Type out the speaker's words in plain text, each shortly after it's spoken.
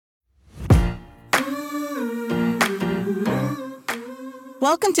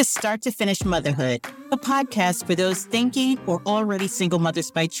Welcome to Start to Finish Motherhood, a podcast for those thinking or already single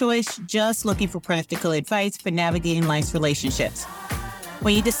mothers by choice, just looking for practical advice for navigating life's relationships.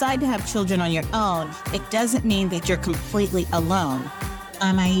 When you decide to have children on your own, it doesn't mean that you're completely alone.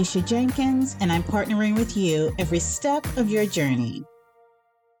 I'm Aisha Jenkins, and I'm partnering with you every step of your journey.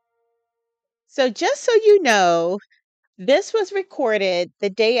 So just so you know, this was recorded the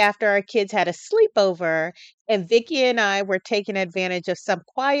day after our kids had a sleepover, and Vikki and I were taking advantage of some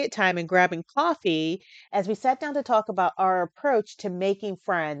quiet time and grabbing coffee as we sat down to talk about our approach to making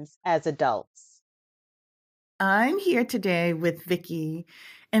friends as adults. I'm here today with Vikki,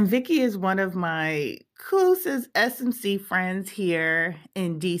 and Vikki is one of my closest SMC friends here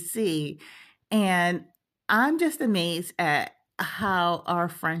in DC. And I'm just amazed at how our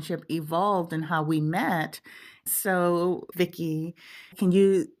friendship evolved and how we met. So, Vikki, can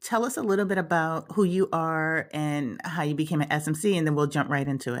you tell us a little bit about who you are and how you became an SMC, and then we'll jump right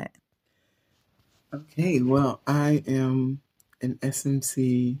into it. Okay, well, I am an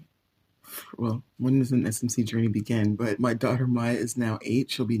SMC. Well, when does an SMC journey begin? But my daughter Maya is now 8.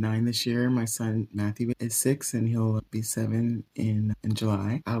 She'll be 9 this year. My son Matthew is 6, and he'll be 7 in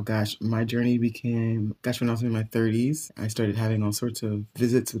July. Oh gosh, my journey began, when I was in my 30s. I started having all sorts of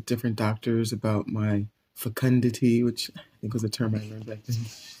visits with different doctors about my fecundity, which I think was a term I learned back then.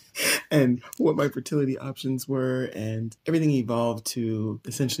 And what my fertility options were, and everything evolved to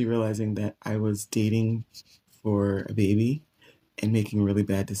essentially realizing that I was dating for a baby and making really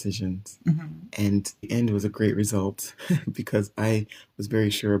bad decisions. Mm-hmm. And the end was a great result because I was very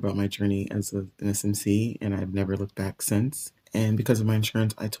sure about my journey as an SMC, and I've never looked back since. And because of my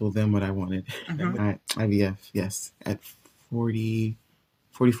insurance, I told them what I wanted. Mm-hmm. IVF, yes, at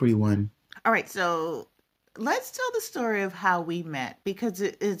 41. All right, so let's tell the story of how we met, because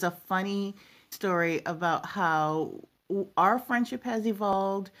it is a funny story about how our friendship has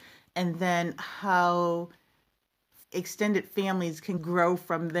evolved and then how extended families can grow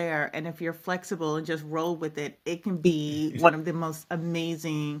from there. And if you're flexible and just roll with it, it can be one of the most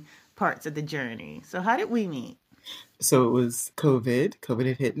amazing parts of the journey. So how did we meet? So it was COVID. COVID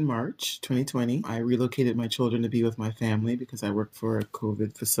had hit in March 2020. I relocated my children to be with my family because I worked for a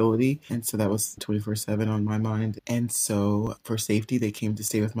COVID facility. And so that was 24/7 on my mind. And so for safety, they came to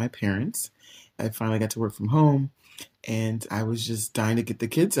stay with my parents. I finally got to work from home. And I was just dying to get the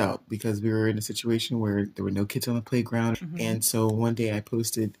kids out because we were in a situation where there were no kids on the playground. Mm-hmm. And so one day I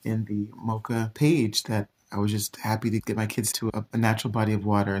posted in the Mocha page that I was just happy to get my kids to a natural body of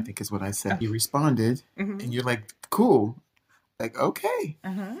water, I think is what I said. You responded, mm-hmm. and you're like, cool. Like, okay.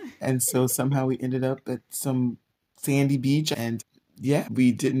 Uh-huh. And so somehow we ended up at some sandy beach, and yeah,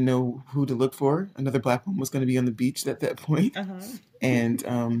 we didn't know who to look for. Another Black woman was going to be on the beach at that point. Uh-huh.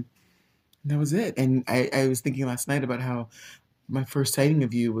 And that was it. And I was thinking last night about how my first sighting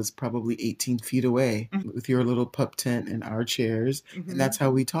of you was probably 18 feet away, mm-hmm. with your little pup tent and our chairs. Mm-hmm. And that's how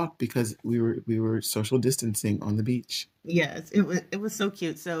we talked, because we were social distancing on the beach. Yes, it was so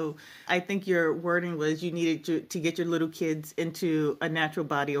cute. So I think your wording was you needed to get your little kids into a natural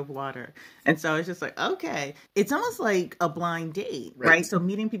body of water. And so it's just like, okay, it's almost like a blind date, right? So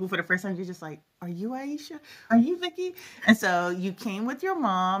meeting people for the first time, you're just like, are you Aisha? Are you Vikki? And so you came with your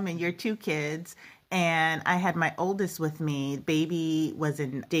mom and your 2 kids. And I had my oldest with me. Baby was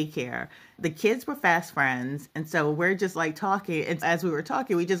in daycare. The kids were fast friends. And so we're just like talking. And as we were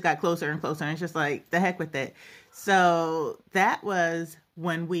talking, we just got closer and closer. And it's just like, the heck with it. So that was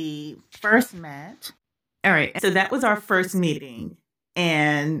when we first met. All right. So that was our first meeting.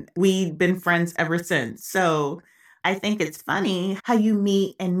 And we've been friends ever since. So I think it's funny how you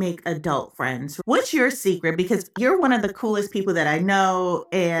meet and make adult friends. What's your secret? Because you're one of the coolest people that I know.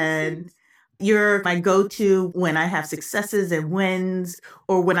 And you're my go-to when I have successes and wins,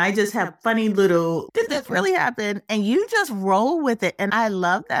 or when I just have funny little, did this really happen? And you just roll with it. And I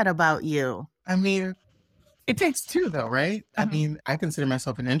love that about you. I mean, it takes 2 though, right? Mm-hmm. I mean, I consider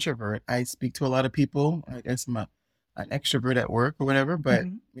myself an introvert. I speak to a lot of people. I guess I'm an extrovert at work or whatever, but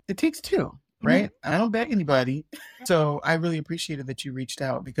mm-hmm. it takes 2, right? Mm-hmm. I don't beg anybody. So I really appreciated that you reached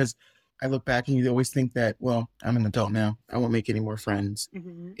out, because I look back and you always think that, well, I'm an adult now. I won't make any more friends.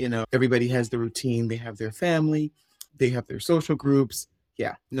 Mm-hmm. You know, everybody has the routine. They have their family. They have their social groups.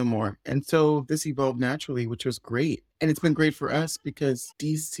 Yeah, no more. And so this evolved naturally, which was great. And it's been great for us because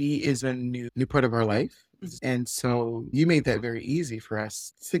DC is a new part of our life. Mm-hmm. And so you made that very easy for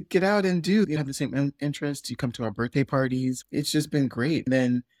us to get out and do. You have the same interests. You come to our birthday parties. It's just been great. And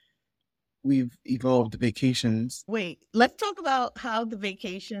then we've evolved vacations. Wait, let's talk about how the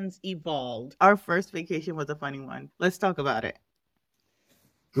vacations evolved. Our first vacation was a funny one. Let's talk about it.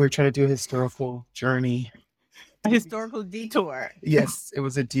 We're trying to do a historical journey A historical detour. Yes, it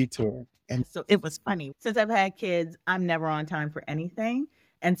was a detour. And So it was funny. Since I've had kids, I'm never on time for anything.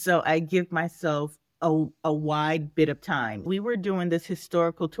 And so I give myself a wide bit of time. We were doing this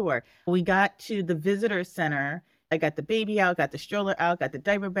historical tour. We got to the visitor center. I got the baby out, got the stroller out, got the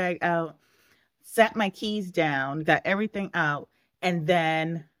diaper bag out, sat my keys down, got everything out, and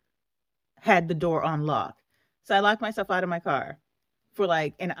then had the door on lock. So I locked myself out of my car for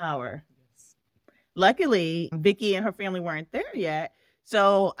like an hour. Luckily, Vikki and her family weren't there yet.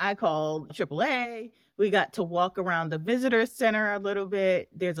 So I called AAA. We got to walk around the visitor center a little bit.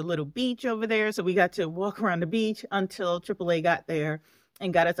 There's a little beach over there. So we got to walk around the beach until AAA got there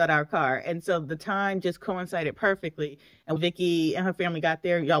and got us out of our car. And so the time just coincided perfectly. And Vikki and her family got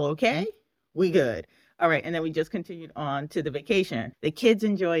there. Y'all okay? We good. All right. And then we just continued on to the vacation. The kids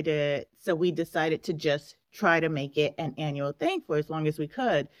enjoyed it. So we decided to just try to make it an annual thing for as long as we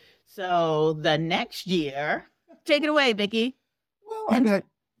could. So the next year, take it away, Vikki. well, I got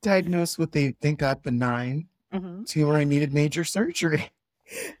diagnosed with a, thank God, benign tumor. I needed major surgery.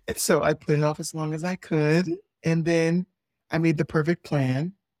 And so I put it off as long as I could. And then I made the perfect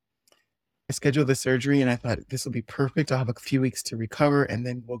plan. I scheduled the surgery and I thought this will be perfect. I'll have a few weeks to recover and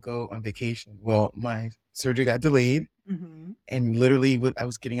then we'll go on vacation. Well, my surgery got delayed. And literally, I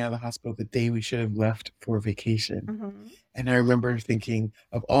was getting out of the hospital the day we should have left for vacation. And I remember thinking,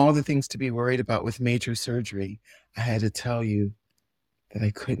 of all the things to be worried about with major surgery, I had to tell you that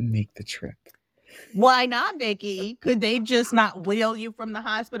I couldn't make the trip. Why not, Vikki? Could they just not wheel you from the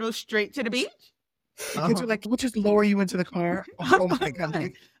hospital straight to the beach? Kids were like, we'll just lower you into the car. Oh my God. I'm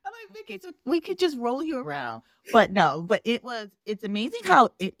like, Vikki, so we could just roll you around. But no, but it's amazing how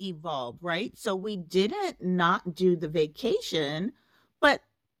it evolved, right? So we didn't not do the vacation, but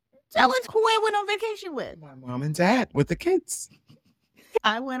tell us who I went on vacation with. My mom and dad with the kids.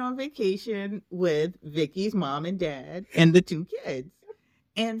 I went on vacation with Vikki's mom and dad and the two kids.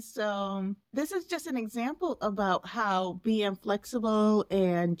 And so this is just an example about how being flexible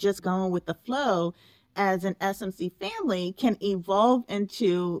and just going with the flow as an SMC family can evolve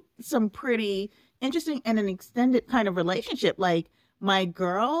into some pretty interesting and an extended kind of relationship. Like my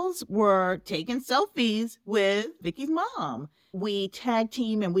girls were taking selfies with Vikki's mom. We tag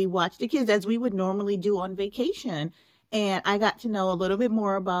team and we watched the kids as we would normally do on vacation. And I got to know a little bit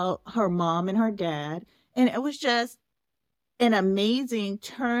more about her mom and her dad. And it was just an amazing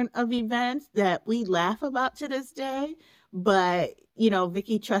turn of events that we laugh about to this day. But, you know,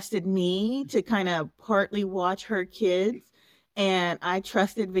 Vikki trusted me to kind of partly watch her kids. And I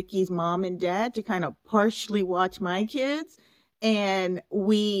trusted Vikki's mom and dad to kind of partially watch my kids. And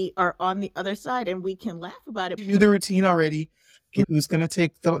we are on the other side and we can laugh about it. You knew the routine already. Who's going to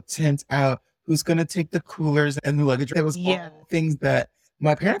take the tent out? Who's going to take the coolers and the luggage? It was all things that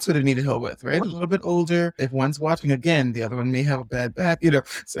my parents would have needed help with, right? A little bit older. If one's watching again, the other one may have a bad back, you know.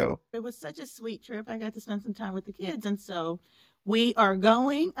 So it was such a sweet trip. I got to spend some time with the kids. And so we are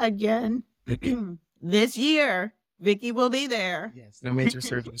going again this year. Vikki will be there. Yes, no major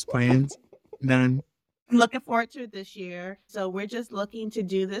surgeries planned. None. Looking forward to it this year. So we're just looking to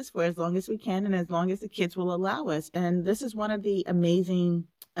do this for as long as we can and as long as the kids will allow us. And this is one of the amazing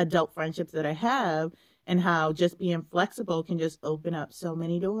adult friendships that I have, and how just being flexible can just open up so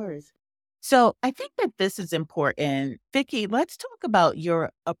many doors. So I think that this is important. Vikki, let's talk about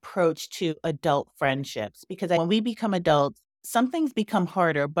your approach to adult friendships, because when we become adults, some things become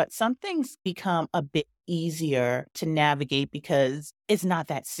harder, but some things become a bit easier to navigate because it's not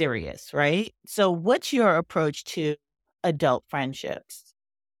that serious, right? So what's your approach to adult friendships?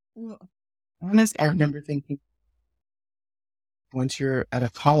 Well, honestly, I remember thinking, once you're out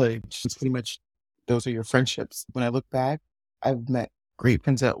of college, it's pretty much those are your friendships. When I look back, I've met great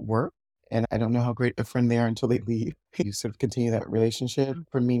friends at work, and I don't know how great a friend they are until they leave. You sort of continue that relationship.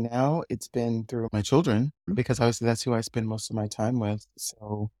 For me now, it's been through my children, because obviously that's who I spend most of my time with.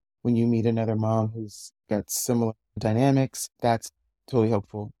 So when you meet another mom who's got similar dynamics, that's totally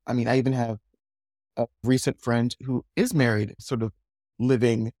helpful. I mean, I even have a recent friend who is married, sort of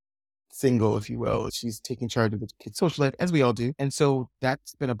living single, if you will. She's taking charge of the kids' social life, as we all do. And so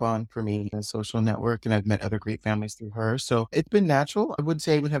that's been a bond for me, a social network, and I've met other great families through her. So it's been natural. I wouldn't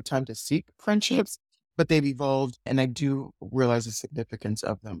say I would have time to seek friendships, but they've evolved, and I do realize the significance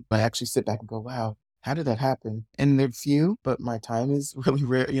of them. I actually sit back and go, wow, how did that happen? And they're few, but my time is really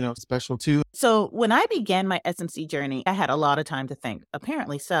rare, special too. So when I began my SMC journey, I had a lot of time to think.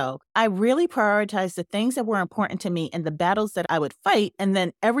 Apparently so. I really prioritized the things that were important to me and the battles that I would fight. And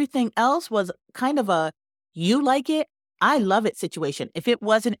then everything else was kind of a, you like it, I love it situation. If it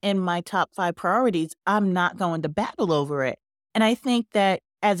wasn't in my top 5 priorities, I'm not going to battle over it. And I think that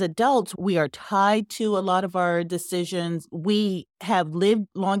as adults, we are tied to a lot of our decisions. We have lived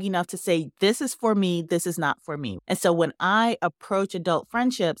long enough to say, this is for me, this is not for me. And so when I approach adult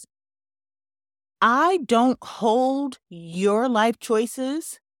friendships, I don't hold your life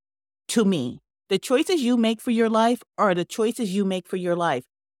choices to me. The choices you make for your life are the choices you make for your life.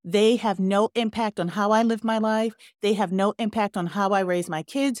 They have no impact on how I live my life. They have no impact on how I raise my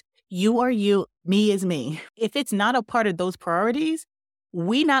kids. You are you, me is me. If it's not a part of those priorities,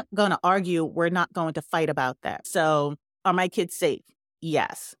 we're not going to argue. We're not going to fight about that. So, are my kids safe?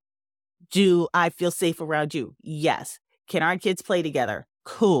 Yes. Do I feel safe around you? Yes. Can our kids play together?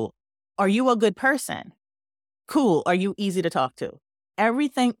 Cool. Are you a good person? Cool. Are you easy to talk to?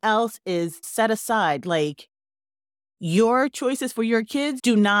 Everything else is set aside. Like, your choices for your kids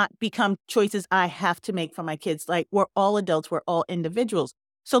do not become choices I have to make for my kids. Like, we're all adults, we're all individuals.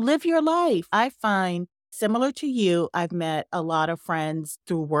 So live your life. I find, similar to you, I've met a lot of friends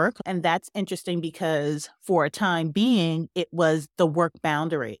through work. And that's interesting because for a time being, it was the work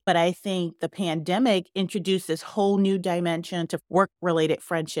boundary. But I think the pandemic introduced this whole new dimension to work-related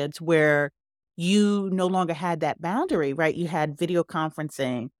friendships where you no longer had that boundary, right? You had video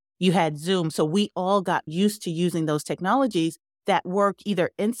conferencing, you had Zoom. So we all got used to using those technologies that work either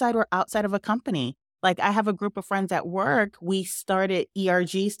inside or outside of a company. Like, I have a group of friends at work. We started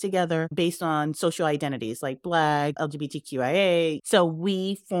ERGs together based on social identities like Black, LGBTQIA. So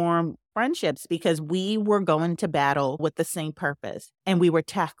we formed friendships because we were going to battle with the same purpose and we were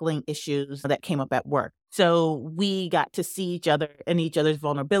tackling issues that came up at work. So we got to see each other and each other's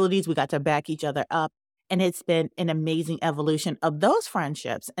vulnerabilities. We got to back each other up. And it's been an amazing evolution of those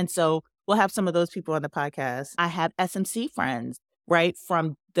friendships. And so we'll have some of those people on the podcast. I have SMC friends, right,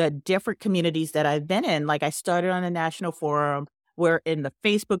 from the different communities that I've been in. Like, I started on a national forum. We're in the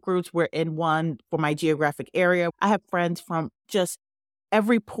Facebook groups. We're in one for my geographic area. I have friends from just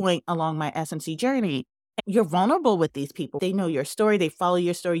every point along my SMC journey. You're vulnerable with these people. They know your story. They follow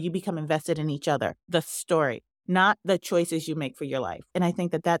your story. You become invested in each other. The story, not the choices you make for your life. And I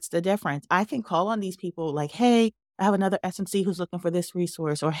think that that's the difference. I can call on these people like, hey, I have another SMC who's looking for this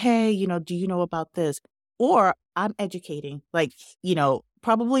resource, or, hey, do you know about this? Or I'm educating, like,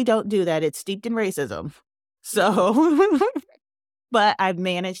 probably don't do that. It's steeped in racism. So, but I've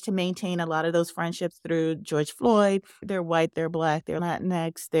managed to maintain a lot of those friendships through George Floyd. They're white, they're Black, they're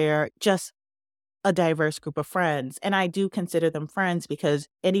Latinx, they're just a diverse group of friends. And I do consider them friends because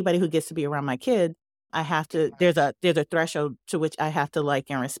anybody who gets to be around my kids, I have to, there's a threshold to which I have to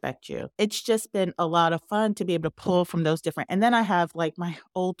like and respect you. It's just been a lot of fun to be able to pull from those different. And then I have like my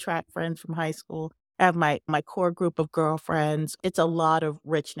old track friends from high school. I have my core group of girlfriends. It's a lot of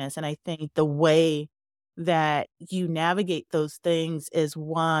richness. And I think the way that you navigate those things is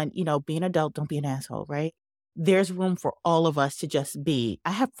one, be an adult, don't be an asshole, right? There's room for all of us to just be.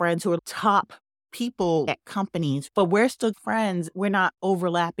 I have friends who are top people at companies, but we're still friends. We're not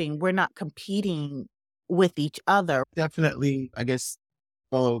overlapping. We're not competing with each other. Definitely, I guess,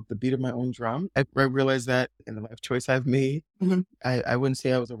 follow the beat of my own drum. I realized that in the life choice I've made. Mhm. I wouldn't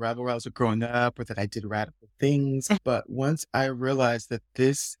say I was a rebel when I was growing up or that I did radical things. But once I realized that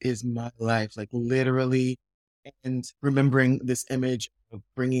this is my life, like literally, and remembering this image of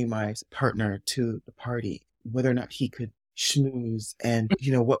bringing my partner to the party, whether or not he could schmooze and,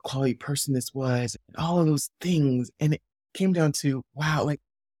 what quality person this was, and all of those things. And it came down to, wow, like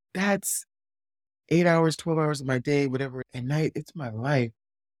that's 8 hours, 12 hours of my day, whatever, at night, it's my life.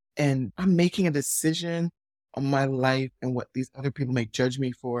 And I'm making a decision on my life and what these other people may judge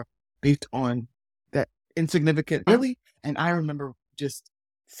me for based on that insignificant, really. And I remember just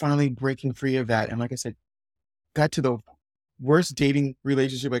finally breaking free of that. And like I said, got to the worst dating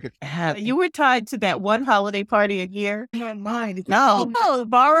relationship I could have. You were tied to that one holiday party a year. In my mind. No,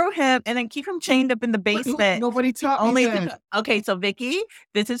 borrow him and then keep him chained up in the basement. Nobody taught me that. Okay, so Vikki,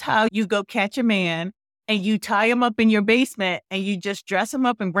 this is how you go catch a man. And you tie him up in your basement and you just dress him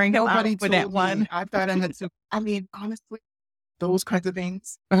up and bring him out for that one. I thought I had to. I mean, honestly, those kinds of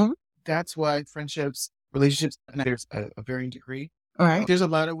things. That's why friendships, relationships, and there's a varying degree. All right. There's a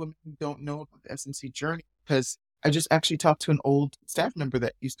lot of women who don't know about the SMC journey because I just actually talked to an old staff member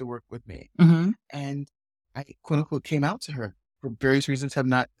that used to work with me. And I, quote unquote, came out to her for various reasons, have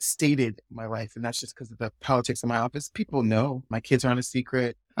not stated my life. And that's just because of the politics of my office. People know my kids aren't a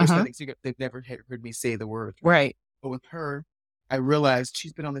secret. There's nothing secret. They've never heard me say the word. Right. But with her, I realized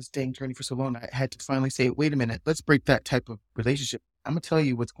she's been on this dang journey for so long. I had to finally say, wait a minute, let's break that type of relationship. I'm going to tell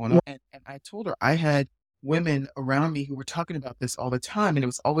you what's going on. And I told her I had women around me who were talking about this all the time. And it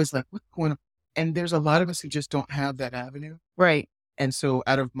was always like, what's going on? And there's a lot of us who just don't have that avenue. Right. And so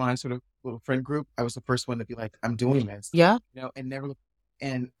out of my sort of little friend group, I was the first one to be like, I'm doing this. Yeah. And never look.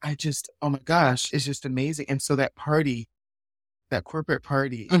 And I just, oh my gosh, it's just amazing. And so that party, that corporate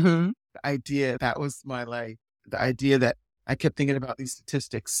party, the idea that was my life, the idea that I kept thinking about these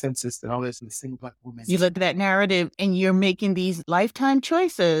statistics, census and all this, and the single Black woman. You look at that narrative and you're making these lifetime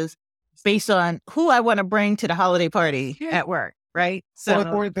choices based on who I want to bring to the holiday party at work, right? So,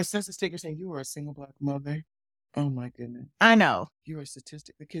 or the census taker saying you are a single Black mother. Oh my goodness. I know. You're a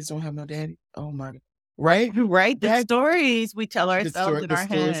statistic. The kids don't have no daddy. Oh my God. Right? Right. The stories we tell ourselves in our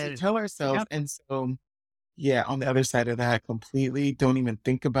head. We tell ourselves. And so, yeah, on the other side of that, I completely don't even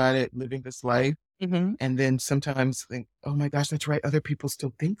think about it, living this life. And then sometimes think, oh my gosh, that's right. Other people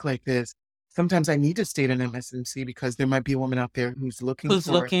still think like this. Sometimes I need to stay in an MSMC because there might be a woman out there who's looking for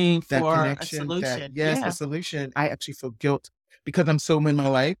that connection, a solution. A solution. I actually feel guilt because I'm so in my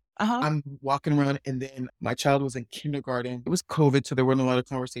life. I'm walking around, and then my child was in kindergarten. It was COVID, so there weren't a lot of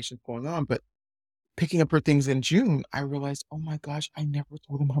conversations going on. But picking up her things in June, I realized, oh my gosh, I never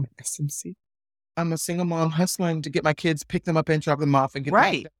told them I'm an SMC. I'm a single mom hustling to get my kids, pick them up and drop them off and get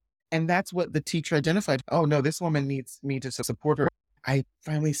them. And that's what the teacher identified. Oh no, this woman needs me to support her. I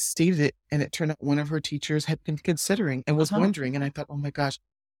finally stated it, and it turned out one of her teachers had been considering and was wondering. And I thought, oh my gosh,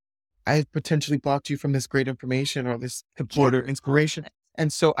 I potentially blocked you from this great information or this support or inspiration.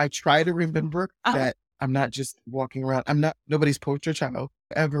 And so I try to remember that I'm not just walking around. I'm not nobody's poster child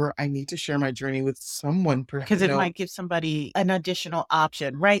ever. I need to share my journey with someone. Because it might give somebody an additional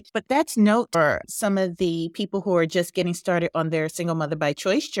option, right? But that's note for some of the people who are just getting started on their single mother by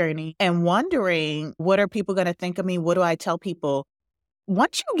choice journey and wondering, what are people going to think of me? What do I tell people?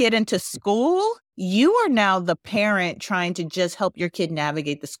 Once you get into school, you are now the parent trying to just help your kid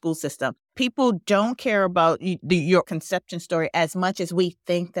navigate the school system. People don't care about your conception story as much as we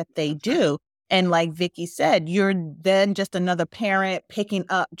think that they do. And like Vikki said, you're then just another parent picking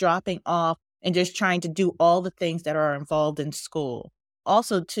up, dropping off, and just trying to do all the things that are involved in school.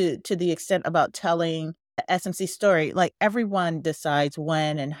 Also, to the extent about telling the SMC story, like everyone decides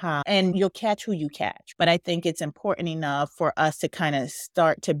when and how, and you'll catch who you catch. But I think it's important enough for us to kind of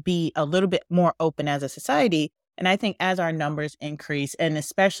start to be a little bit more open as a society. And I think as our numbers increase, and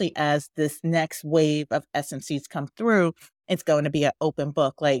especially as this next wave of SMCs come through, it's going to be an open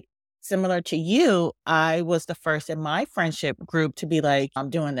book. Like, similar to you, I was the first in my friendship group to be like, I'm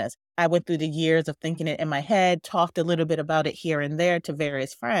doing this. I went through the years of thinking it in my head, talked a little bit about it here and there to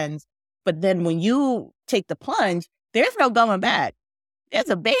various friends. But then when you take the plunge, there's no going back. There's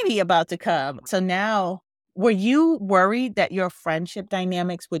a baby about to come. So now, were you worried that your friendship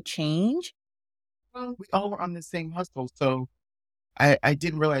dynamics would change? Well, we all were on the same hustle. So I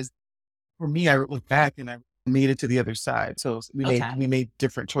didn't realize, for me, I looked back and I made it to the other side. So we made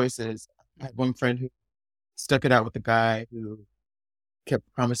different choices. I had one friend who stuck it out with a guy who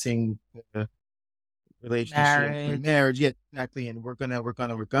kept promising the relationship, marriage. Yeah, exactly. And we're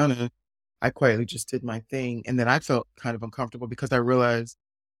gonna. I quietly just did my thing. And then I felt kind of uncomfortable because I realized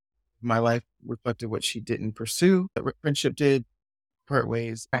my life reflected what she didn't pursue. That friendship did part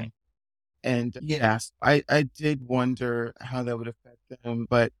ways. Right. And yes, I did wonder how that would affect them.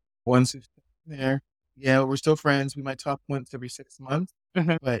 But once it's there, yeah, we're still friends. We might talk once every 6 months,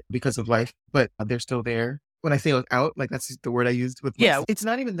 but because of life, but they're still there. When I say out, like that's the word I used with, it's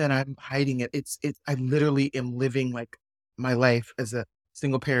not even that I'm hiding it. It's I literally am living like my life as a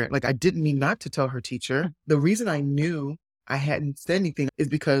single parent. Like I didn't mean not to tell her teacher. The reason I knew I hadn't said anything is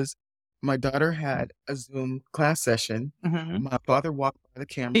because my daughter had a Zoom class session. My father walked by the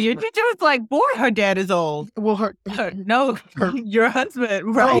camera. Your teacher was like, boy, her dad is old. Well, your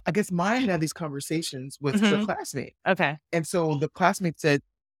husband, right? So I guess mine had these conversations with the classmate. Okay. And so the classmate said,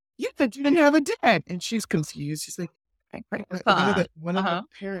 you said you didn't have a dad. And she's confused. She's like, one of the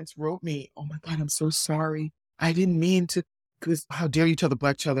parents wrote me, oh my God, I'm so sorry. I didn't mean to, because how dare you tell the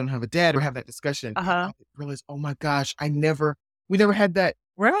Black child they don't have a dad or have that discussion. I realized, oh my gosh, we never had that.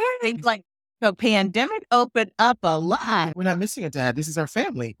 Right. Like the pandemic opened up a lot. We're not missing a dad. This is our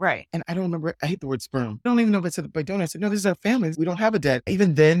family. Right. And I don't remember. I hate the word sperm. I don't even know if I said it by donor. I said, no, this is our family. We don't have a dad.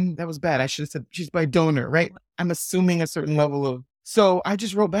 Even then, that was bad. I should have said she's by donor, right? I'm assuming a certain level of. So I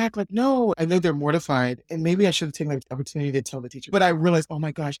just wrote back like, no, I know they're mortified. And maybe I should have taken the opportunity to tell the teacher. But I realized, oh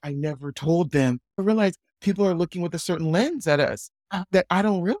my gosh, I never told them. I realized people are looking with a certain lens at us that I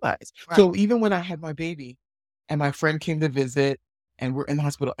don't realize. Right. So even when I had my baby and my friend came to visit, and we're in the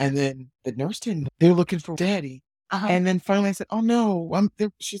hospital, and then the nurse didn't. They're looking for daddy. And then finally I said, oh no,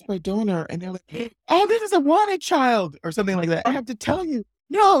 she's my donor. And they're like, oh, this is a wanted child or something like that. I have to tell you.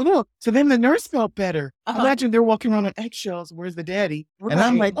 No. So then the nurse felt better. Imagine they're walking around on eggshells. Where's the daddy? Right. And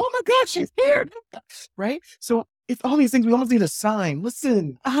I'm like, oh my God, she's here. Right? So it's all these things. We almost need a sign.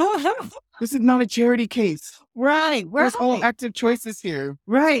 Listen. This is not a charity case. Right. There's all active choices here.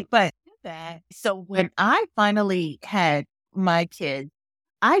 Right. But so when I finally had my kids,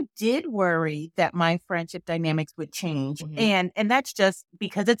 I did worry that my friendship dynamics would change. Mhm. And that's just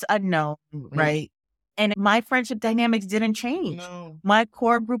because it's unknown, right? And my friendship dynamics didn't change. No. My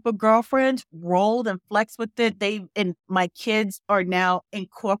core group of girlfriends rolled and flexed with it. And my kids are now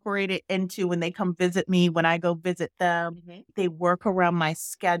incorporated into when they come visit me, when I go visit them. They work around my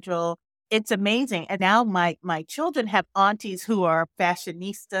schedule. It's amazing. And now my children have aunties who are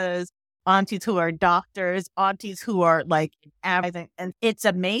fashionistas, aunties who are doctors, aunties who are like advertising. And it's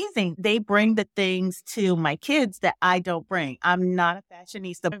amazing. They bring the things to my kids that I don't bring. I'm not a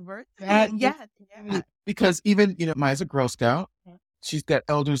fashionista. Because even, Maya's a Girl Scout. She's got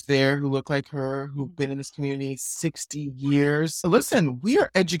elders there who look like her, who've been in this community 60 years. Listen, we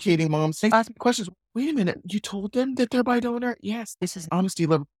are educating moms. They ask me questions. Wait a minute, you told them that they're by donor? Yes, this is honesty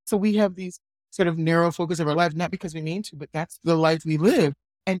level. So we have these sort of narrow focus of our lives, not because we mean to, but that's the life we live.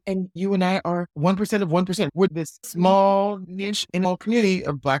 And you and I are 1% of 1%. We're this small niche in a community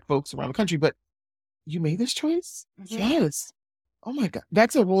of Black folks around the country, but you made this choice? Yes. Oh my God.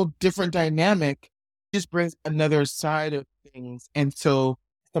 That's a whole different dynamic. Just brings another side of things. And so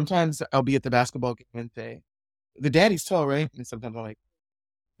sometimes I'll be at the basketball game and say, the daddy's tall, right? And sometimes I'm like,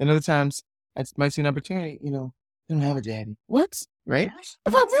 and other times I might see an opportunity, they don't have a daddy. What? Right?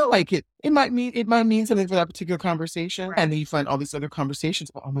 If I feel like it, it might mean something for that particular conversation. Right. And then you find all these other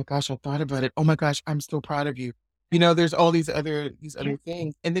conversations. Oh my gosh, I thought about it. Oh my gosh, I'm so proud of you. There's all these other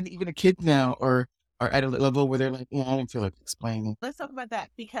things. And then even the kids now are at a level where they're like, I don't feel like explaining. Let's talk about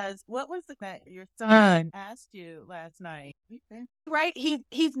that, because what was it that your son asked you last night? Right?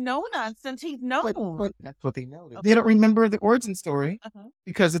 He's known us since he's known. But that's what they know. Okay. They don't remember the origin story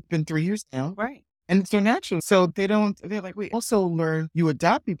because it's been 3 years now. Right. And it's their natural. So they're like, we also learn you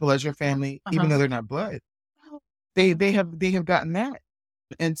adopt people as your family, even though they're not blood. They have gotten that.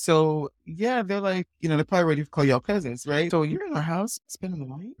 And so, they're like, they're probably ready to call y'all cousins, right? So you're in our house spending the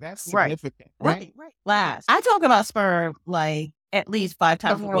night. That's significant, right? Last. I talk about sperm like at least 5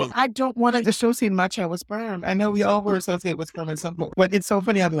 times a week. I don't want to associate my child with sperm. I know we all were associated with sperm at some point, but it's so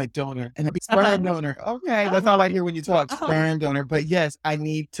funny. I'll be like donor and I'll be sperm donor. Okay, that's all I hear when you talk, sperm donor. But yes, I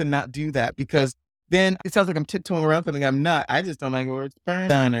need to not do that because then it sounds like I'm tiptoeing around something I'm not. I just don't like the word sperm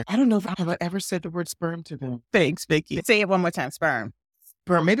donor. I don't know if I've ever said the word sperm to them. Thanks, Vikki. Say it one more time, sperm.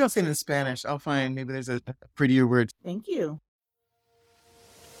 Sperm. Maybe I'll say it in Spanish. I'll find maybe there's a prettier word. Thank you.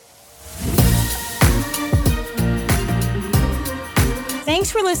 Thanks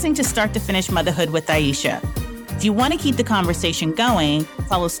for listening to Start to Finish Motherhood with Aisha. If you want to keep the conversation going,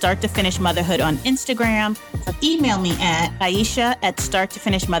 follow Start to Finish Motherhood on Instagram or email me at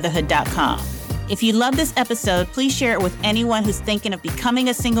aisha@starttofinishmotherhood.com. If you love this episode, please share it with anyone who's thinking of becoming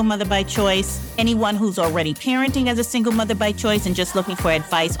a single mother by choice, anyone who's already parenting as a single mother by choice and just looking for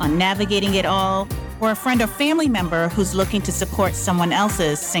advice on navigating it all, or a friend or family member who's looking to support someone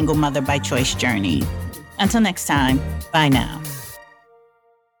else's single mother by choice journey. Until next time, bye now.